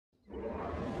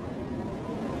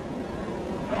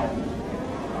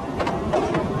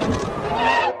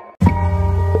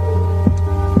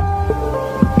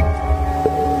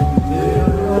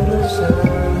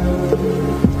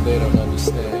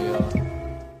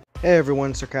Hey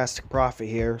everyone, Sarcastic Prophet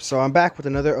here. So I'm back with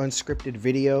another unscripted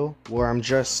video where I want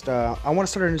to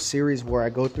start a new series where I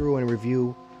go through and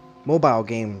review mobile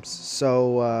games.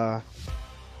 Yeah,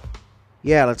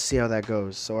 let's see how that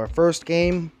goes. So our first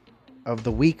game of the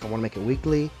week, I want to make it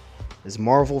weekly, is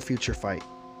Marvel Future Fight.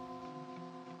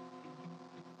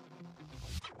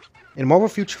 In Marvel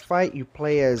Future Fight, you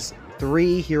play as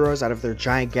 3 heroes out of their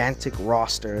gigantic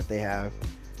roster that they have.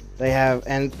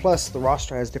 And plus the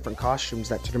roster has different costumes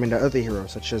that turn them into other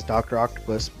heroes, such as Dr.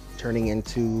 Octopus turning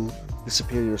into the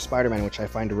Superior Spider-Man, which I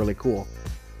find really cool.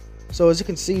 So as you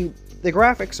can see, the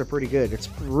graphics are pretty good. It's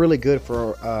really good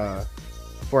for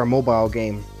a mobile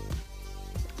game.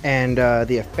 And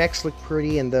the effects look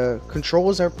pretty, and the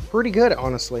controls are pretty good,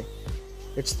 honestly.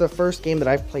 It's the first game that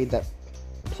I've played that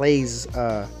plays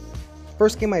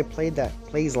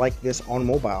like this on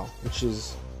mobile, which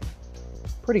is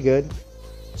pretty good.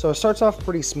 So it starts off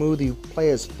pretty smooth. You play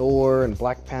as Thor and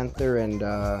Black Panther and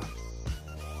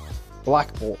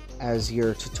Black Bolt as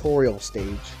your tutorial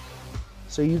stage.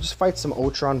 So you just fight some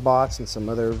Ultron bots and some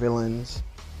other villains.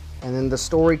 And then the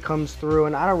story comes through,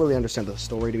 and I don't really understand the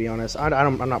story, to be honest.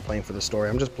 I'm not playing for the story.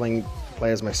 I'm just playing to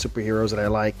play as my superheroes that I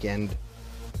like and,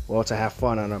 well, to have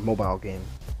fun on a mobile game.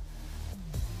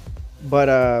 But,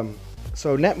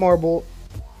 so Netmarble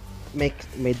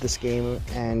made this game,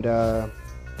 and,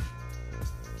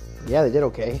 yeah, they did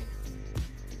okay.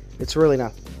 It's really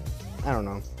not, I don't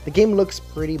know. The game looks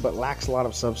pretty, but lacks a lot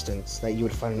of substance that you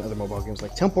would find in other mobile games.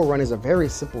 Like Temple Run is a very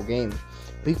simple game,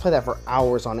 but you can play that for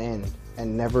hours on end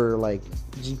and never, like,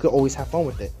 you could always have fun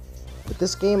with it. But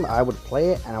this game, I would play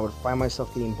it and I would find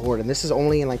myself getting bored. And this is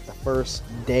only in like the first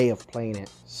day of playing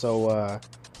it, so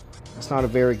it's not a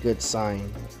very good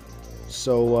sign.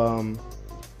 So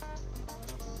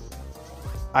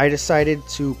I decided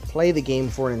to play the game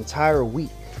for an entire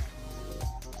week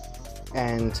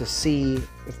and to see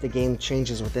if the game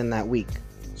changes within that week.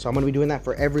 So I'm going to be doing that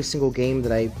for every single game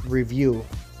that I review.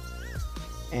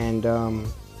 And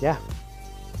yeah,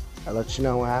 I'll let you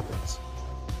know what happens.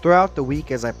 Throughout the week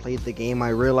as I played the game, I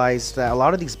realized that a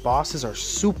lot of these bosses are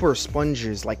super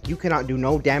sponges. Like, you cannot do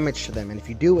no damage to them, and if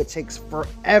you do, it takes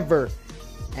forever.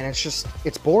 And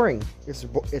it's boring. It's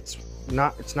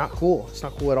not cool. It's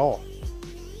not cool at all.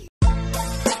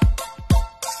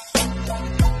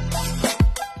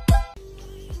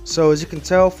 So as you can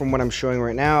tell from what I'm showing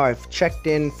right now, I've checked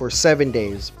in for 7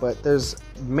 days, but there's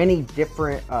many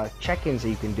different check-ins that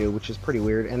you can do, which is pretty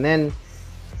weird. And then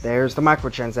there's the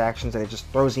microtransactions that it just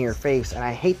throws in your face, and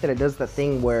I hate that it does the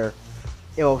thing where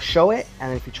it'll show it,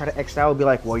 and if you try to exit out, it'll be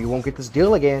like, well, you won't get this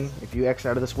deal again if you exit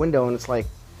out of this window. And it's like,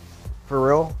 for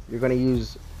real? You're gonna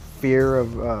use fear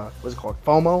of what's it called,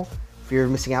 FOMO, fear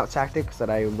of missing out tactics, that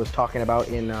I was talking about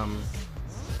in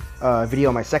video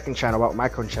on my second channel about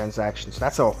microtransactions.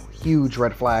 That's a huge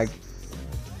red flag.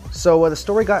 So the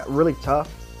story got really tough,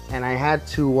 and I had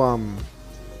to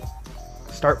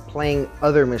start playing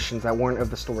other missions that weren't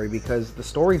of the story, because the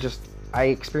story I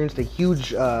experienced a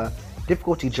huge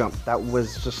difficulty jump that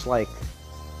was just like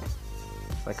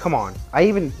come on. I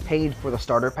even paid for the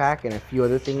starter pack and a few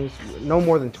other things, no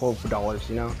more than $12,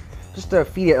 you know, just to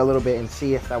feed it a little bit and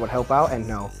see if that would help out, and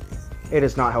no, it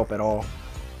does not help at all.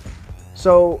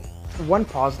 So one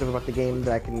positive about the game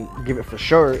that I can give it for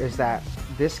sure is that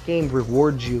this game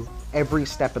rewards you every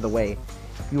step of the way.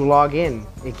 You log in,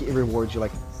 it rewards you.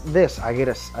 Like this, I get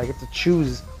to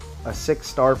choose a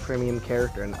 6-star premium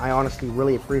character, and I honestly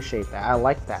really appreciate that. I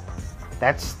like that.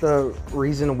 That's the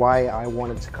reason why I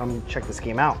wanted to come check this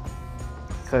game out,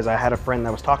 because I had a friend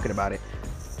that was talking about it,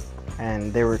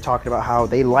 and they were talking about how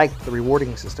they liked the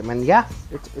rewarding system. And yeah,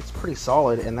 it's pretty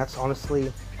solid, and that's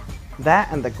honestly,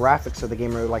 that and the graphics of the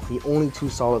game are like the only 2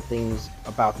 solid things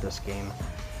about this game.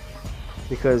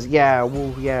 Because yeah,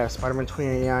 well, yeah, Spider-Man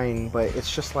 2099, but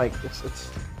it's just like,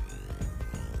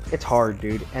 it's hard,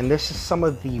 dude. And this is some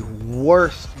of the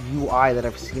worst UI that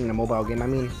I've seen in a mobile game. I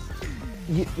mean,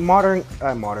 modern,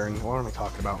 what am I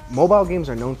talking about? Mobile games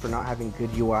are known for not having good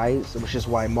UIs, which is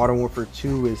why Modern Warfare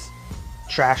 2 is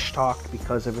trash talked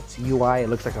because of its UI. It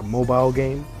looks like a mobile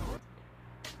game.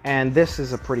 And this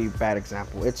is a pretty bad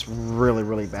example. It's really,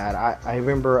 really bad. I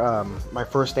remember my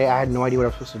first day, I had no idea what I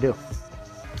was supposed to do.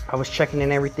 I was checking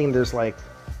in everything. There's like,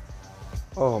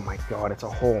 oh my god, it's a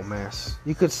whole mess.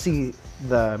 You could see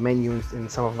the menu in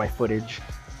some of my footage,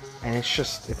 and it's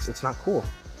just, it's not cool.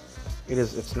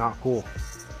 It's not cool.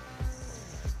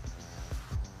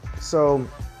 So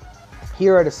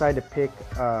here I decided to pick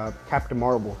Captain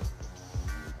Marvel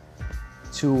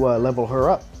to level her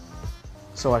up,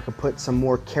 so I could put some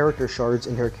more character shards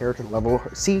in her character level.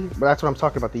 See, but that's what I'm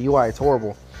talking about. The UI, it's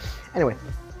horrible. Anyway,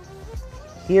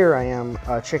 here I am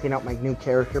checking out my new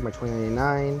character, my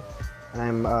 2099, and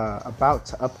I'm about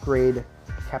to upgrade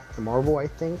Captain Marvel, I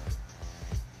think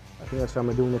that's what I'm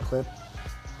gonna do in the clip.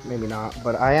 Maybe not,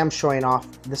 but I am showing off.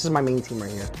 This is my main team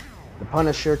right here. The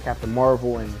Punisher, Captain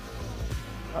Marvel, and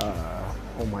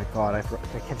oh my god, I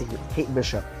can't think of it. Kate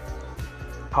Bishop.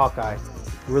 Hawkeye.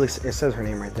 It says her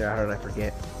name right there. How did I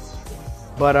forget?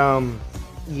 But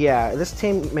yeah, this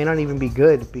team may not even be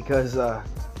good because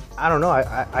I don't know.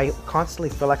 I constantly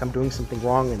feel like I'm doing something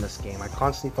wrong in this game. I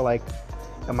constantly feel like,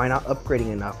 am I not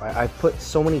upgrading enough? I put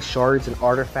so many shards and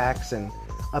artifacts and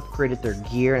upgraded their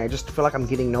gear, and I just feel like I'm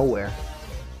getting nowhere.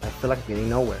 I feel like I'm getting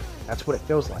nowhere. That's what it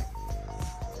feels like.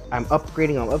 I'm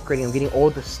upgrading, I'm getting all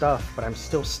this stuff, but I'm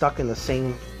still stuck in the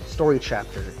same story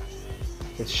chapter.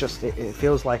 It's just, it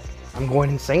feels like I'm going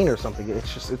insane or something.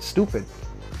 It's stupid.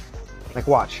 Like,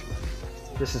 watch.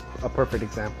 This is a perfect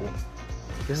example.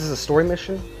 This is a story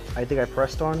mission I think I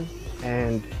pressed on,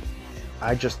 and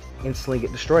I just instantly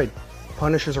get destroyed.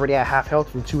 Punisher's already at half health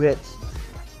from 2 hits.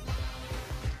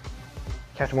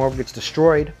 Captain Marvel gets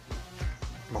destroyed.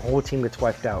 My whole team gets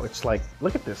wiped out. It's like,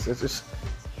 look at this. It's just,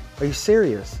 are you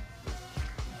serious?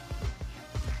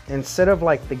 Instead of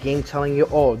like the game telling you,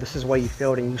 oh, this is why you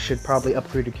failed and you should probably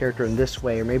upgrade your character in this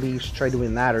way, or maybe you should try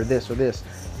doing that or this or this.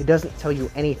 It doesn't tell you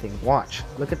anything. Watch.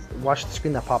 Watch the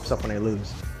screen that pops up when I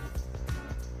lose.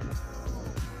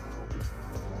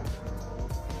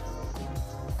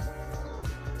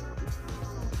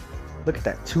 Look at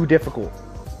that. Too difficult.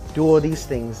 Do all these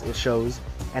things, it shows,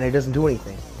 and it doesn't do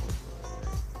anything.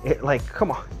 It, like,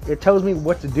 come on. It tells me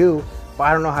what to do, but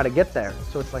I don't know how to get there.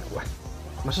 So it's like, what?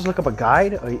 I must just look up a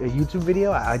guide, a YouTube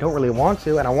video. I don't really want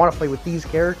to, and I want to play with these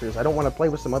characters. I don't want to play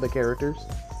with some other characters.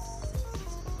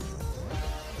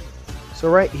 So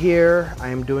right here, I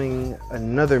am doing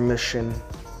another mission.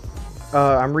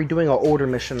 I'm redoing an older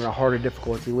mission on a harder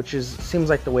difficulty, which seems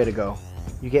like the way to go.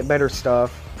 You get better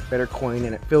stuff, better coin,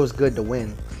 and it feels good to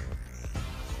win.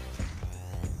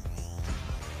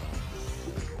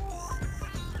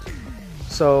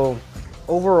 So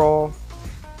overall,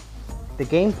 the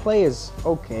gameplay is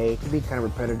okay. It can be kind of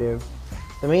repetitive.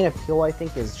 The main appeal, I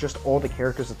think, is just all the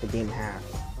characters that the game has.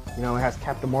 You know, it has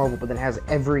Captain Marvel, but then it has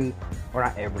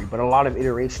but a lot of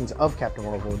iterations of Captain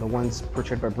Marvel. The ones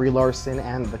portrayed by Brie Larson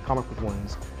and the comic book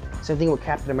ones. Same thing with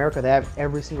Captain America. They have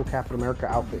every single Captain America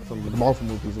outfit from the Marvel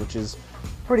movies, which is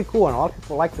pretty cool. And a lot of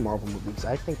people like the Marvel movies.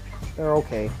 I think they're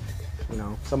okay. You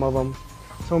know, some of them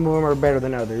are better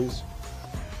than others.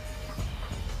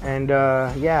 And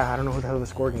yeah, I don't know who the hell the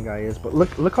Scorpion guy is, but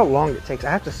look how long it takes. I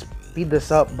have to speed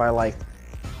this up by like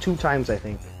 2 times, I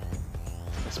think.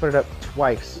 I sped it up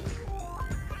twice.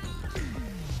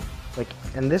 Like,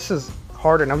 and this is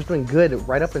harder, and I was doing good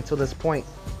right up until this point.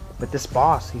 But this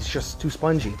boss, he's just too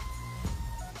spongy.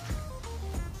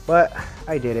 But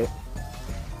I did it.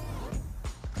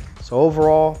 So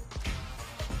overall,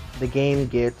 the game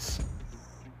gets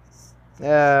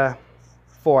 4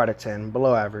 out of 10,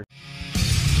 below average.